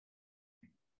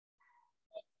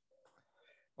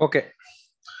Okay.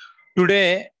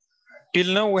 Today,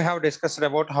 till now, we have discussed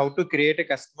about how to create a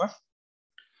customer,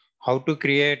 how to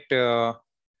create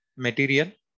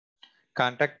material,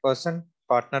 contact person,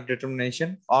 partner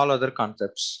determination, all other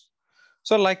concepts.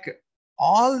 So, like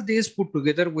all these put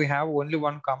together, we have only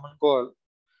one common goal: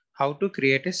 how to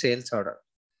create a sales order.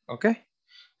 Okay.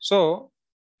 So,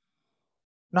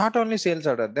 not only sales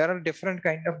order, there are different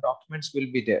kind of documents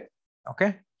will be there.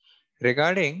 Okay.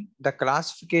 Regarding the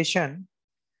classification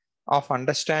of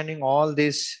understanding all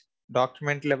these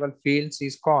document level fields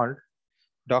is called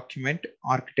document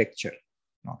architecture.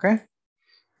 Okay,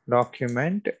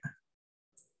 document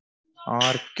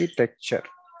architecture.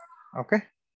 Okay.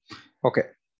 Okay,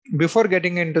 before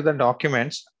getting into the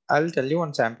documents, I'll tell you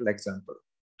one sample example.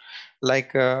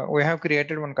 Like we have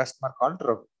created one customer called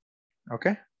Ravi.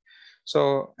 Okay,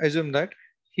 so assume that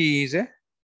he is a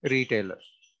retailer,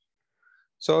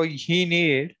 so he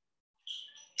need,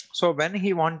 so when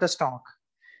he want the stock,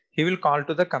 he will call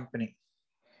to the company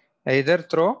either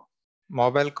through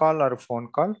mobile call or phone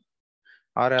call,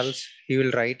 or else he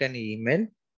will write an email,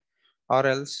 or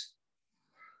else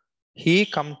he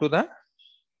come to the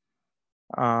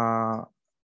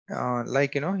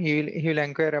like he will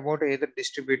inquire about either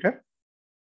distributor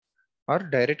or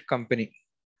direct company.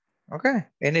 Okay,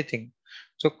 anything.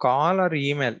 So call or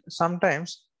email,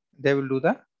 sometimes they will do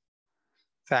the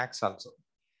fax also.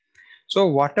 So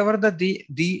whatever the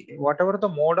whatever the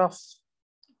mode of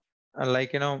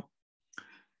like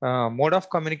mode of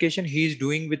communication he is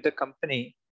doing with the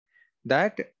company,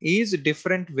 that is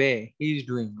different way he is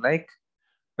doing. Like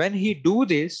when he do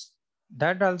this,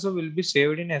 that also will be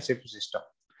saved in SAP system.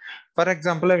 For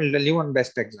example, I will tell you one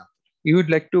best example. You would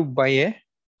like to buy a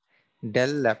Dell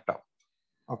laptop.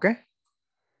 Okay.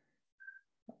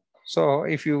 So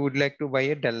if you would like to buy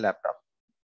a Dell laptop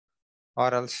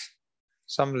or else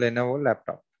some Lenovo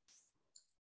laptop.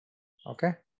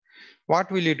 Okay.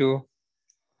 What will you do?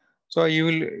 So you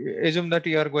will assume that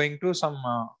you are going to some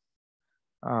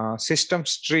system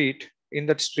street. In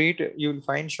that street, you will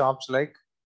find shops like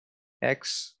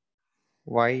X,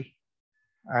 Y,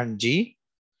 and G,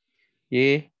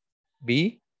 A,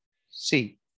 B,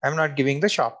 C. I'm not giving the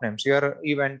shop names.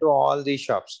 You went to all these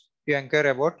shops. You inquire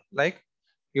about, like,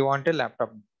 you want a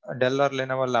laptop, a Dell or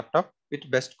Lenovo laptop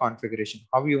with best configuration.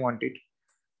 How you want it?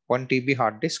 1 TB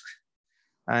hard disk,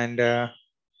 and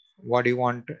what do you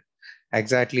want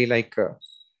exactly? Like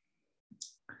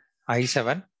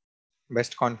i7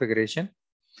 best configuration,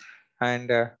 and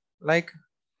like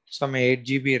some 8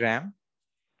 GB RAM.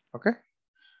 Okay.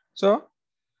 So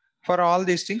for all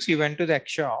these things, you went to the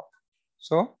X shop.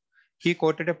 So he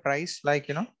quoted a price like,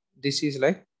 this is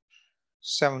like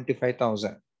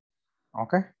 75,000.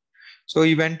 Okay. So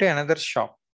he went to another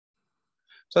shop.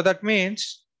 So that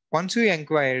means once you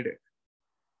inquired,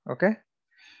 okay,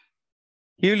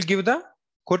 he will give the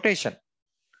quotation.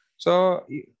 So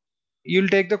you'll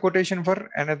take the quotation for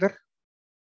another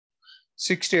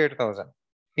 68,000.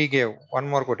 He gave one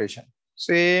more quotation,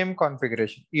 same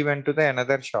configuration. He went to the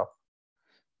another shop.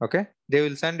 Okay, they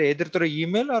will send either through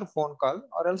email or phone call,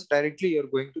 or else directly you're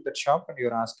going to that shop and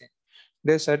you're asking.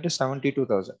 They said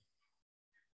 72,000,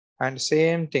 and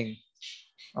same thing.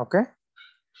 Okay,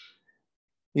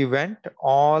 you went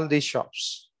all these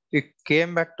shops. You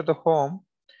came back to the home.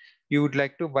 You would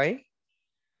like to buy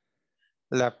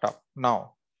laptop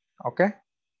now. Okay,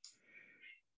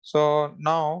 so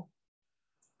now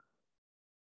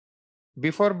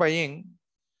before buying,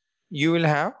 you will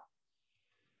have,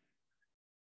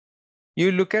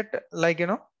 you look at, like,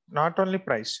 not only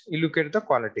price, you look at the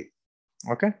quality.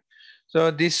 Okay,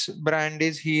 so this brand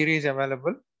is here is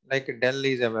available, like Dell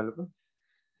is available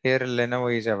here,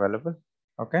 Lenovo is available.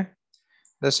 Okay,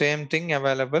 the same thing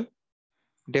available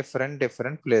different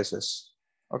places.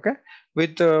 Okay,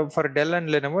 with for Dell and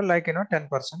Lenovo, like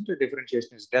 10%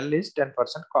 differentiation is, Dell is 10%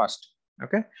 cost.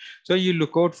 Okay, so you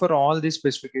look out for all these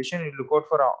specification, you look out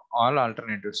for all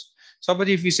alternatives. Suppose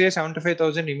if you say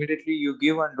 75,000, immediately you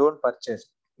give and don't purchase.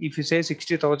 If you say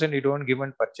 60,000, you don't give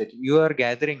and purchase. You are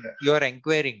gathering, you are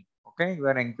inquiring. Okay, you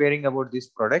are inquiring about this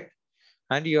product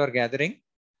and you are gathering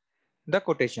the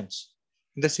quotations.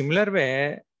 In the similar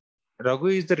way, Raghu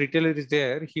is the retailer is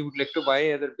there. He would like to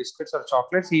buy either biscuits or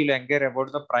chocolates. He will inquire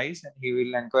about the price, and he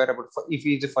will inquire about, if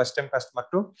he is a first time customer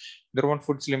to Drummond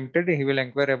Foods Limited, he will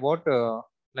inquire about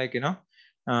like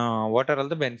what are all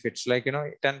the benefits, like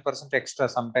 10% extra,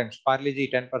 sometimes Parle-G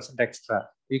 10% extra.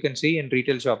 You can see in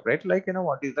retail shop, right? Like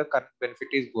what is the current benefit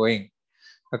is going.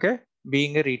 Okay,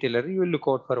 being a retailer, you will look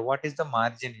out for what is the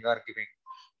margin you are giving,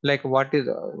 like what is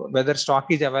whether stock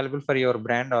is available for your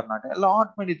brand or not. A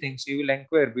lot many things you will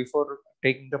inquire before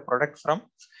taking the product from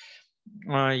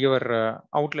your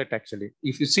outlet actually.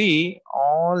 If you see,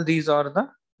 all these are the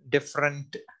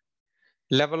different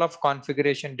level of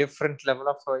configuration, different level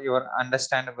of your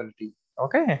understandability.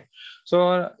 Okay,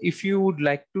 so if you would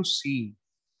like to see,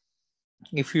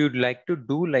 if you'd like to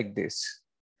do like this,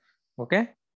 okay,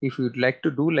 if you'd like to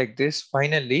do like this,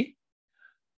 finally,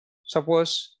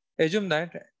 suppose assume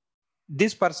that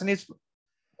this person is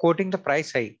quoting the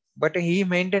price high, but he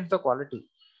maintains the quality.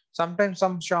 Sometimes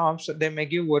some shops they may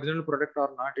give original product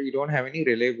or not, you don't have any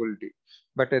reliability.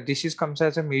 But this is comes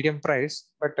as a medium price,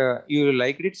 but you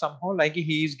liked it somehow, like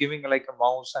he is giving like a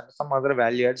mouse and some other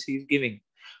value adds he is giving.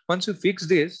 Once you fix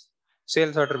this,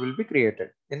 sales order will be created.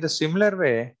 In the similar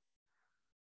way,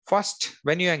 first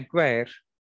when you inquire,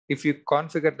 if you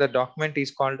configure the document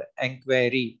is called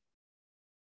inquiry.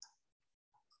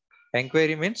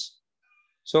 Inquiry means,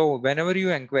 so whenever you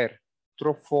inquire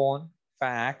through phone,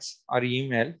 fax, or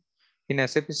email in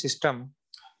SAP system,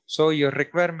 so your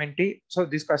requirement is, so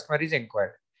this customer is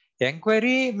inquired.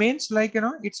 Inquiry means like,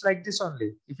 it's like this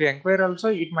only. If you inquire also,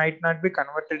 it might not be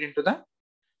converted into the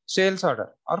sales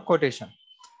order or quotation.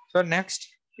 So next,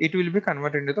 it will be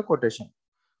converted into the quotation.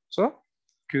 So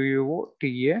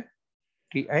QUOTATION,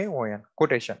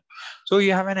 quotation. So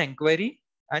you have an inquiry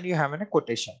and you have a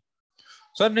quotation.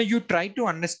 So now you try to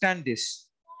understand this.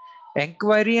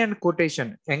 Inquiry and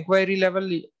quotation. Inquiry level,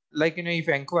 like, if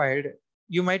inquired,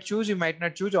 you might choose, you might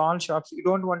not choose. All shops you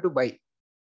don't want to buy,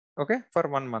 okay, for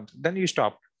 1 month, then you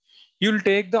stop. You'll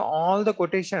take the all the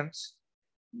quotations,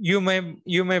 you may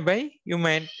buy, you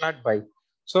may not buy.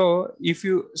 So if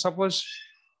you suppose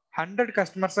 100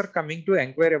 customers are coming to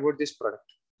inquire about this product,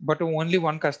 but only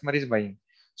one customer is buying,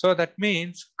 so that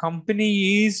means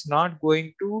company is not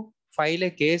going to file a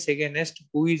case against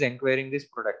who is inquiring this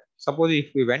product. Suppose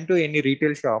if we went to any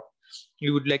retail shop,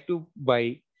 you would like to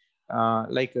buy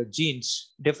like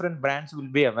jeans, different brands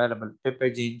will be available.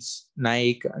 Pepe jeans,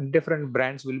 Nike, and different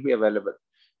brands will be available.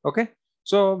 Okay,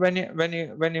 so when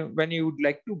you would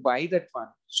like to buy that one,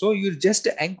 so you just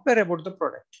inquire about the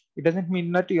product. It doesn't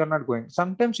mean that you're not going.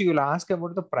 Sometimes you will ask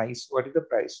about the price. What is the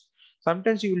price?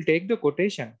 Sometimes you will take the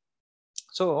quotation.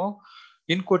 So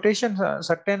in quotation,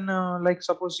 certain like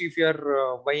suppose if you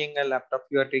are buying a laptop,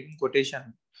 you are taking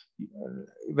quotation.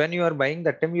 When you are buying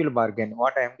that time, you will bargain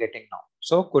what I am getting now.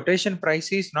 So quotation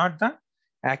price is not the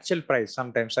actual price.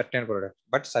 Sometimes certain products,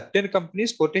 but certain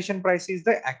companies quotation price is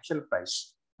the actual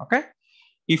price. Okay.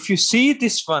 If you see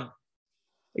this one,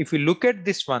 if you look at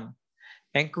this one,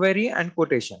 inquiry and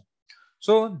quotation.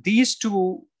 So these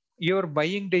two, your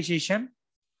buying decision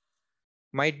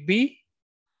might be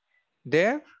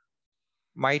there,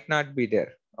 might not be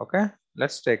there. Okay,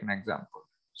 let's take an example.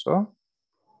 So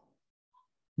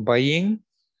buying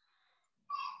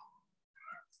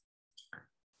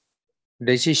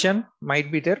decision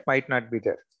might be there, might not be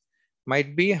there,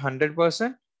 might be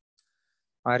 100%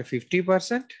 or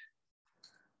 50%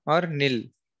 or nil.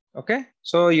 Okay,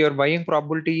 so your buying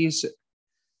probability is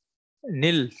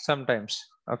nil sometimes.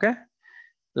 Okay,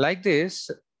 like this,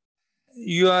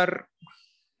 you are,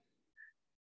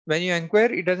 when you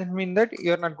inquire, it doesn't mean that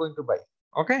you're not going to buy.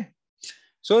 Okay,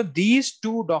 so these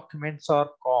two documents are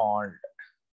called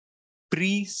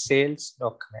pre-sales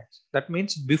documents. That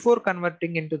means before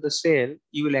converting into the sale,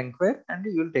 you will inquire and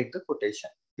you will take the quotation.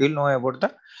 You will know about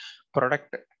the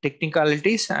product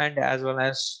technicalities and as well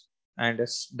as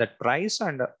the price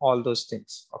and all those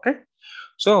things. Okay,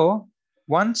 so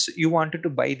once you wanted to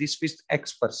buy this with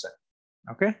X person,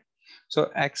 okay,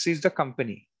 so X is the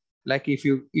company. Like if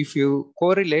you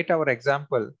correlate our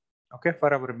example, okay,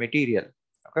 for our material,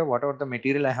 okay, whatever the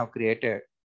material I have created,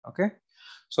 okay,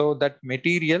 so that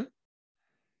material,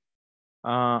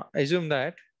 assume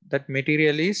that that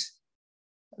material is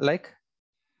like,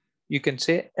 you can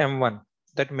say M1,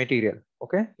 that material,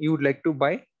 okay, you would like to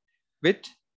buy with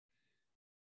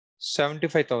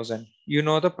 75,000. You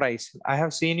know the price. I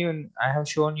have seen you in, I have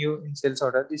shown you in sales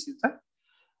order. This is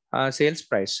the sales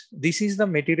price. This is the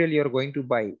material you're going to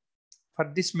buy.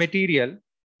 For this material,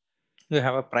 you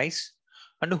have a price.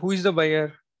 And who is the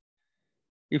buyer?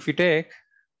 If you take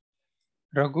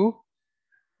Raghu,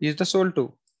 is the sold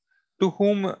to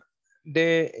whom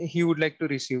he would like to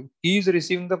receive. He is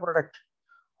receiving the product.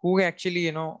 Who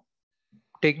actually,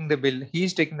 taking the bill? He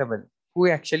is taking the bill. Who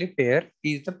actually payer?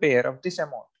 He is the payer of this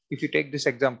amount. If you take this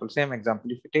example, same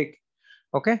example, if you take,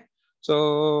 okay.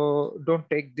 So don't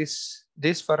take this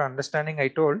for understanding. I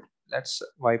told, let's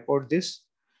wipe out this.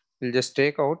 We'll just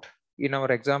take out. In our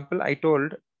example, I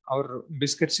told our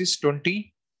biscuits is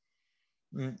 20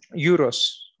 euros.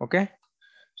 Okay.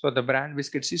 So the brand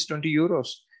biscuits is 20 euros.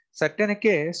 Certain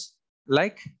case,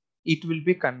 like it will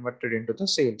be converted into the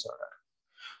sales order.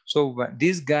 So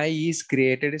this guy is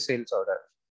created a sales order.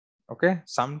 Okay.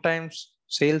 Sometimes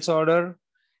sales order,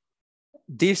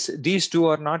 these two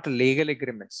are not legal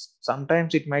agreements.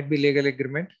 Sometimes it might be legal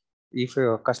agreement if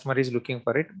a customer is looking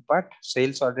for it, but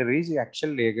sales order is the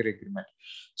actual legal agreement.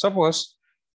 Suppose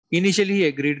initially he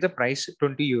agreed the price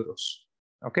 20 euros.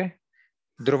 Okay.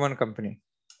 Dhruvan company.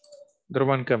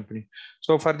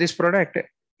 So for this product,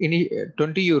 in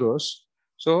 20 euros.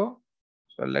 So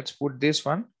let's put this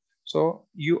one. So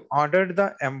you ordered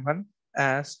the M1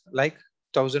 as like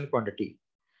 1000 quantity.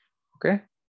 Okay.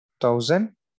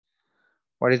 1000.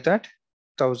 What is that?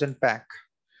 1000 pack.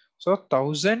 So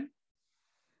 1000.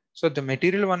 So the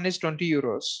material one is 20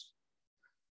 euros.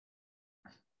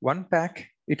 One pack,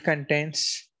 it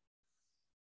contains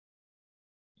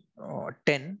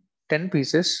 10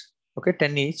 pieces. Okay.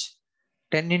 10 each.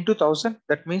 10 into 1000.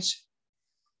 That means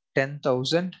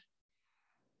 10,000.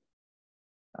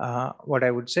 What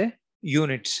I would say,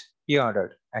 units he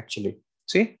ordered actually.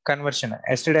 See, conversion.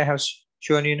 Yesterday I have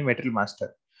shown you in Material Master.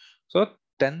 So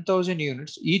 10,000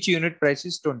 units, each unit price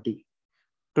is 20.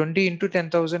 20 into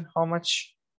 10,000, how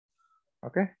much?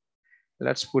 Okay,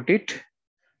 let's put it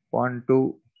 1,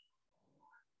 2,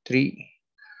 3,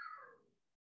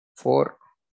 4,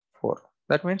 4.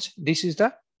 That means this is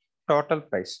the total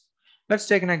price. Let's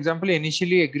take an example.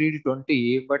 Initially agreed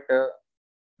 20, but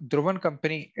Dhruvan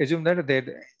company assume that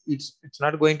it's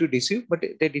not going to deceive, but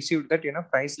they deceived that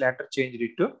price later changed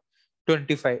it to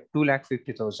 25,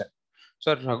 2,50,000.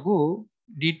 So Raghu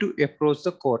need to approach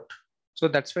the court. So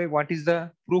that's why what is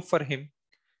the proof for him?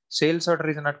 Sales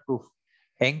order is not proof.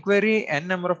 Enquiry, n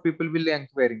number of people will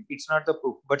inquiring. It's not the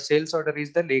proof, but sales order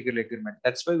is the legal agreement.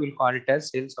 That's why we'll call it as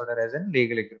sales order as a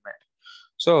legal agreement.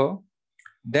 So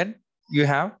then you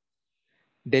have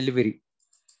delivery.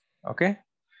 Okay.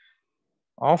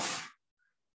 Of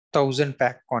 1000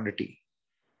 pack quantity.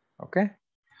 Okay.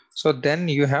 So then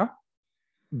you have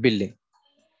billing.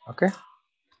 Okay.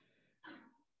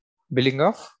 Billing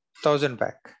of 1000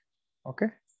 pack. Okay.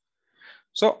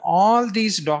 So all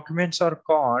these documents are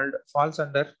called, falls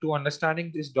under, to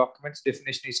understanding this document's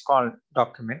definition is called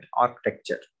document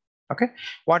architecture. Okay.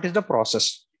 What is the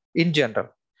process in general?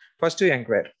 First you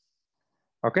inquire.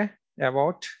 Okay.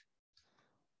 About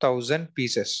 1000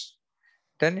 pieces.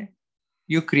 Then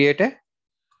you create a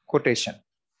quotation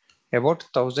about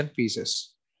 1000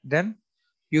 pieces. Then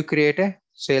you create a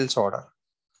sales order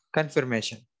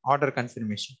confirmation, order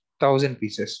confirmation, 1000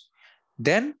 pieces.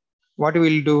 Then what we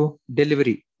will do?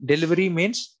 Delivery. Delivery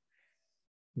means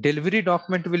delivery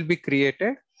document will be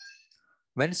created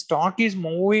when stock is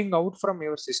moving out from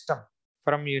your system,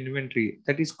 from your inventory.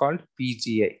 That is called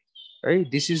PGI.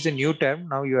 Right? This is the new term.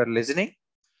 Now you are listening.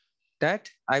 That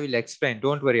I will explain.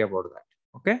 Don't worry about that.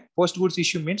 Okay. Post goods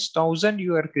issue means 1000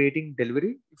 you are creating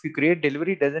delivery. If you create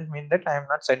delivery, doesn't mean that I am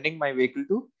not sending my vehicle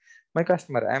to my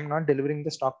customer. I am not delivering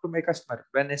the stock to my customer.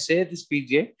 When I say this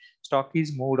PGA, stock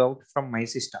is moved out from my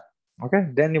system. Okay.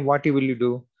 Then what will you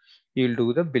do? You will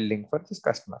do the billing for this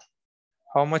customer.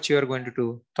 How much you are going to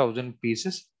do? 1000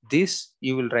 pieces. This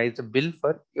you will raise the bill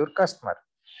for your customer.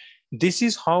 This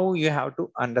is how you have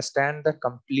to understand the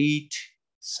complete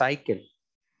cycle.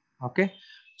 Okay.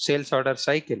 Sales order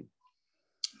cycle.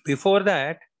 Before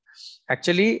that,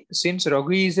 actually, since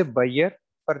Raghu is a buyer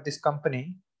for this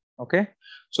company, okay,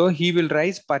 so he will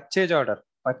raise purchase order.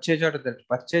 That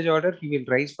purchase order he will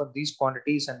raise for these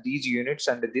quantities and these units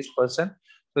and this person.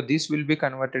 So this will be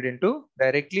converted into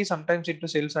directly, sometimes into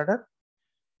sales order.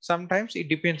 Sometimes it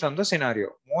depends on the scenario.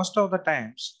 Most of the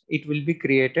times it will be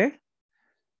created.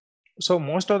 So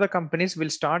most of the companies will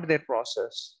start their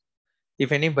process.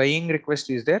 If any buying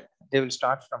request is there, they will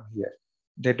start from here.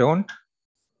 They don't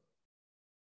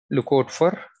look out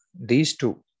for these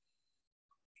two.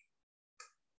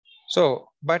 So,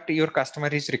 but your customer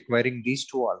is requiring these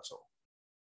two also.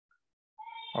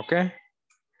 Okay.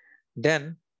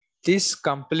 Then this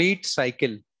complete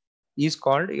cycle is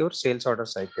called your sales order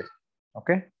cycle.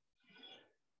 Okay.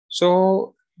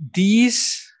 So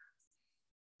these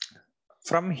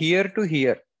from here to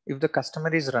here, if the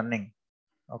customer is running,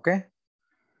 okay.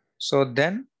 So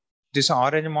then this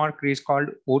orange mark is called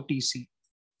OTC.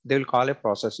 They will call a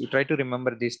process. You try to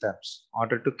remember these terms,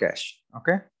 order to cash.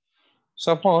 Okay.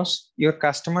 Suppose your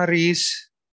customer is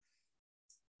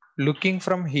looking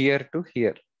from here to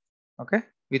here. Okay.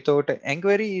 Without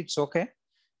inquiry, it's okay.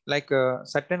 Like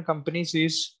certain companies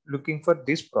is looking for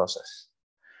this process,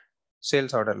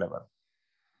 sales order level.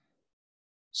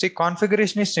 See,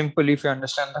 configuration is simple if you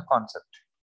understand the concept.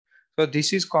 So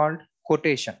this is called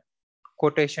quotation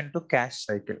to cash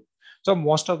cycle. So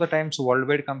most of the times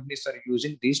worldwide companies are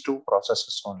using these two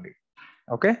processes only.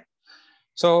 Okay.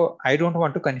 So I don't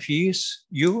want to confuse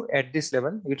you at this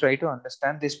level. You try to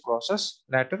understand this process.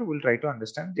 Later we'll try to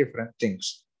understand different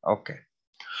things. Okay.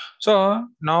 So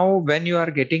now when you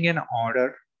are getting an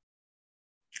order,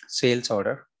 sales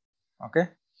order, okay,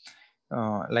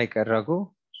 like a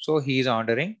Raghu, so he is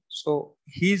ordering. So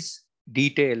his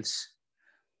details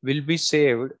will be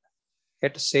saved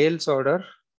at sales order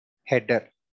header.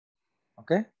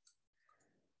 Okay.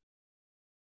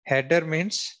 Header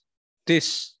means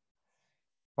this,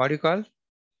 what do you call,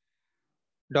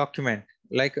 document.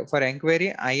 Like for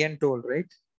inquiry, IN told, right?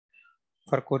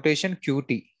 For quotation,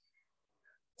 QT.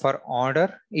 For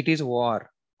order, it is WAR.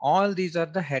 All these are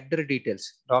the header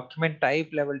details, document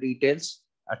type level details.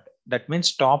 That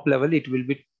means top level, it will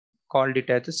be called it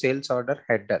as a sales order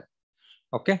header.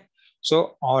 Okay.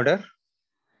 So order,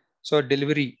 so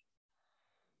delivery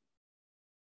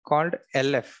called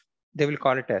LF. They will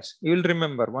call it as. You will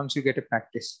remember once you get a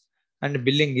practice. And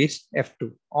billing is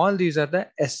F2. All these are the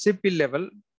SAP level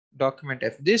document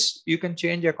F. This you can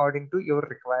change according to your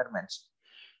requirements.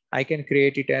 I can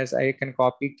create it as, I can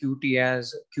copy QT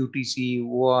as QTC,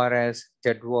 OR as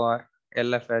ZOR,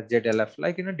 LF as ZLF.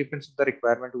 Like, depends on the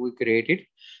requirement we created.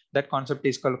 That concept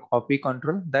is called copy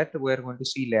control, that we're going to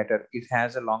see later. It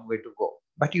has a long way to go.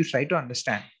 But you try to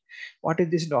understand what is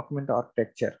this document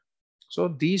architecture. So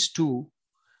these two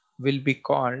will be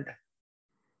called,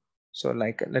 so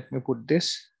like, let me put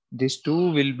this, these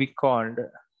two will be called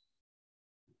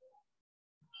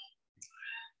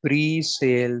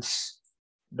pre-sales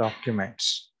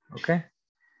documents. Okay.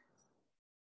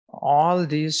 All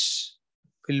these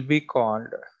will be called,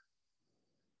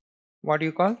 what do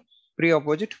you call,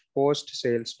 pre-opposite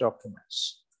post-sales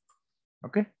documents.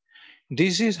 Okay.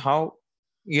 This is how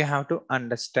you have to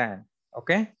understand.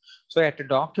 Okay. So at a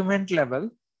document level,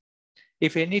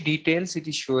 if any details it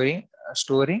is showing,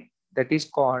 storing, that is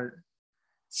called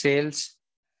sales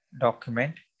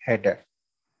document header.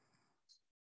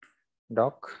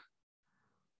 Doc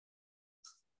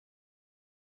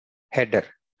header.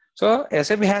 So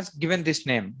SAP has given this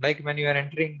name, like when you are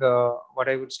entering, what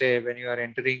I would say, when you are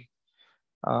entering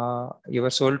your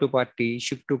sold to party,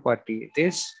 ship to party,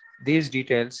 these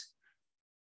details.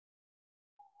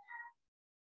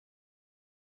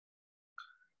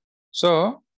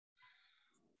 So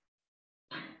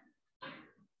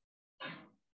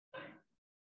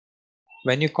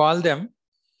when you call them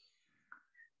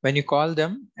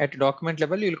at document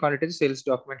level, you'll call it as sales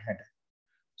document header.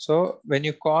 So when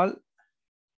you call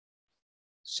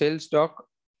sales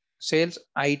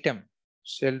item,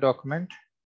 sale document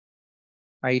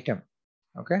item,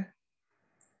 okay,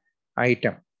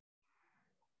 item.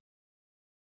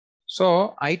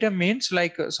 So item means,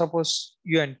 like, suppose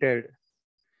you entered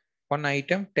one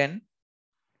item 10,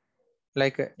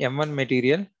 like M1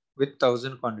 material with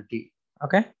 1000 quantity.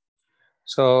 Okay.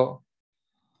 So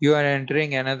you are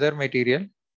entering another material,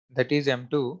 that is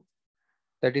M2,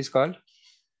 that is called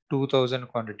 2000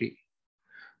 quantity.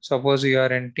 Suppose you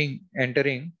are entering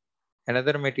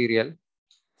another material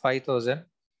 5000.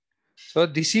 So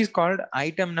this is called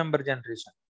item number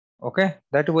generation. Okay,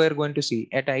 that we are going to see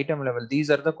at item level. These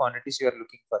are the quantities you are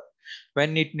looking for.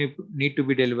 When it need to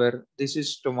be delivered, this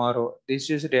is tomorrow,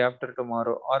 this is day after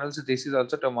tomorrow, or else this is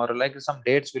also tomorrow. Like some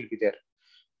dates will be there.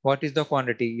 What is the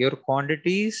quantity? Your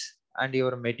quantities and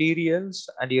your materials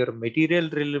and your material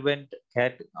relevant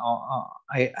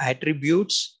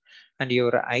attributes and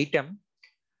your item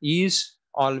is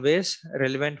always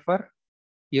relevant for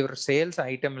your sales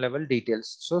item level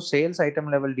details. So sales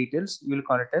item level details, you will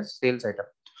call it as sales item.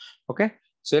 Okay.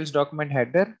 Sales document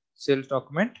header, sales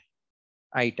document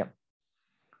item.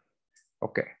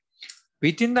 Okay.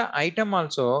 Within the item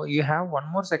also, you have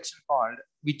one more section called,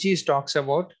 which is talks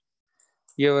about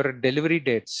your delivery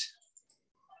dates.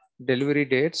 Delivery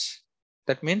dates.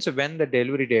 That means when the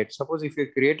delivery date, suppose if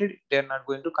you created, they're not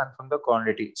going to confirm the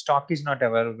quantity. Stock is not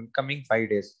available coming 5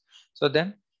 days. So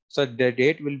then, so the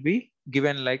date will be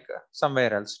given like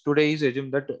somewhere else. Today is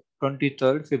assumed that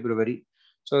 23rd February.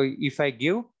 So if I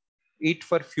give it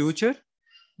for future,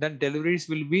 then deliveries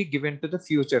will be given to the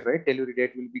future, right? Delivery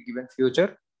date will be given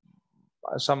future,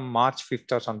 some March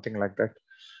 5th or something like that.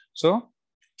 So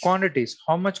quantities,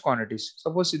 how much quantities?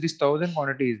 Suppose this 1000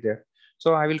 quantity is there.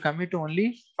 So I will commit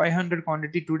only 500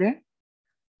 quantity today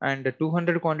and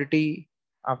 200 quantity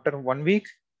after 1 week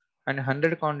and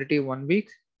 100 quantity 1 week.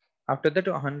 After that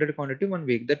 100 quantity 1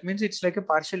 week. That means it's like a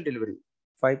partial delivery.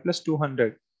 5 plus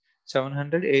 200,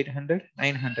 700, 800,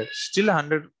 900. Still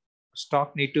 100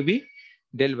 stock need to be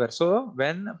delivered. So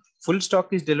when full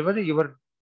stock is delivered, your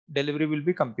delivery will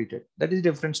be completed. That is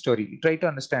different story. Try to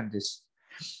understand this.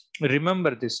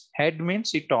 Remember this. Head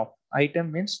means it top.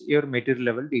 Item means your material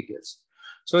level details.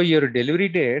 So your delivery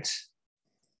dates,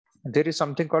 there is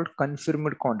something called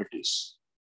confirmed quantities.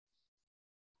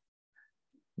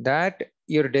 That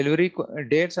your delivery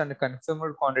dates and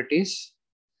confirmed quantities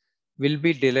will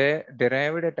be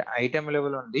derived at item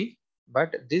level only,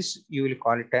 but this you will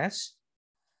call it as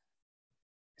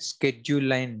schedule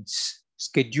lines.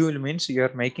 Schedule means you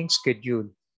are making schedule.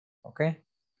 Okay.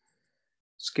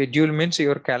 Schedule means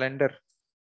your calendar.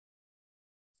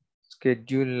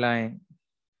 Schedule line.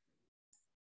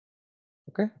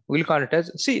 Okay, we'll call it as,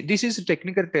 see, this is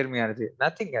technical terminology,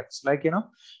 nothing else. Like,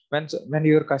 when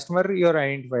your customer you're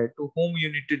identified to whom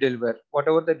you need to deliver,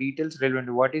 whatever the details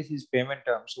relevant, what is his payment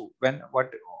terms,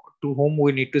 what to whom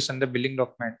we need to send the billing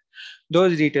document,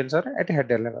 those details are at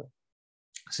header level.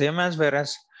 Same as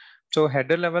whereas, so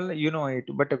header level, you know it,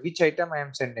 but which item I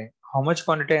am sending, how much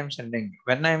quantity I am sending,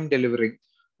 when I am delivering,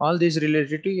 all these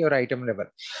related to your item level.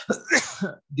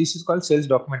 This is called sales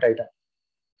document item.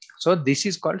 So this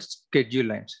is called schedule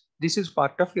lines. This is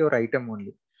part of your item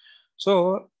only.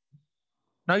 So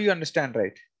now you understand,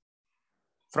 right?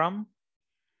 From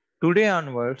today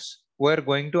onwards, we're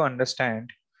going to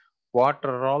understand what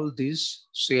are all these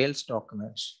sales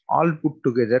documents. All put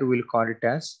together, we'll call it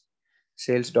as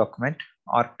sales document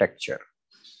architecture.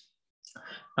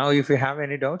 Now, if you have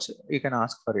any doubts, you can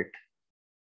ask for it.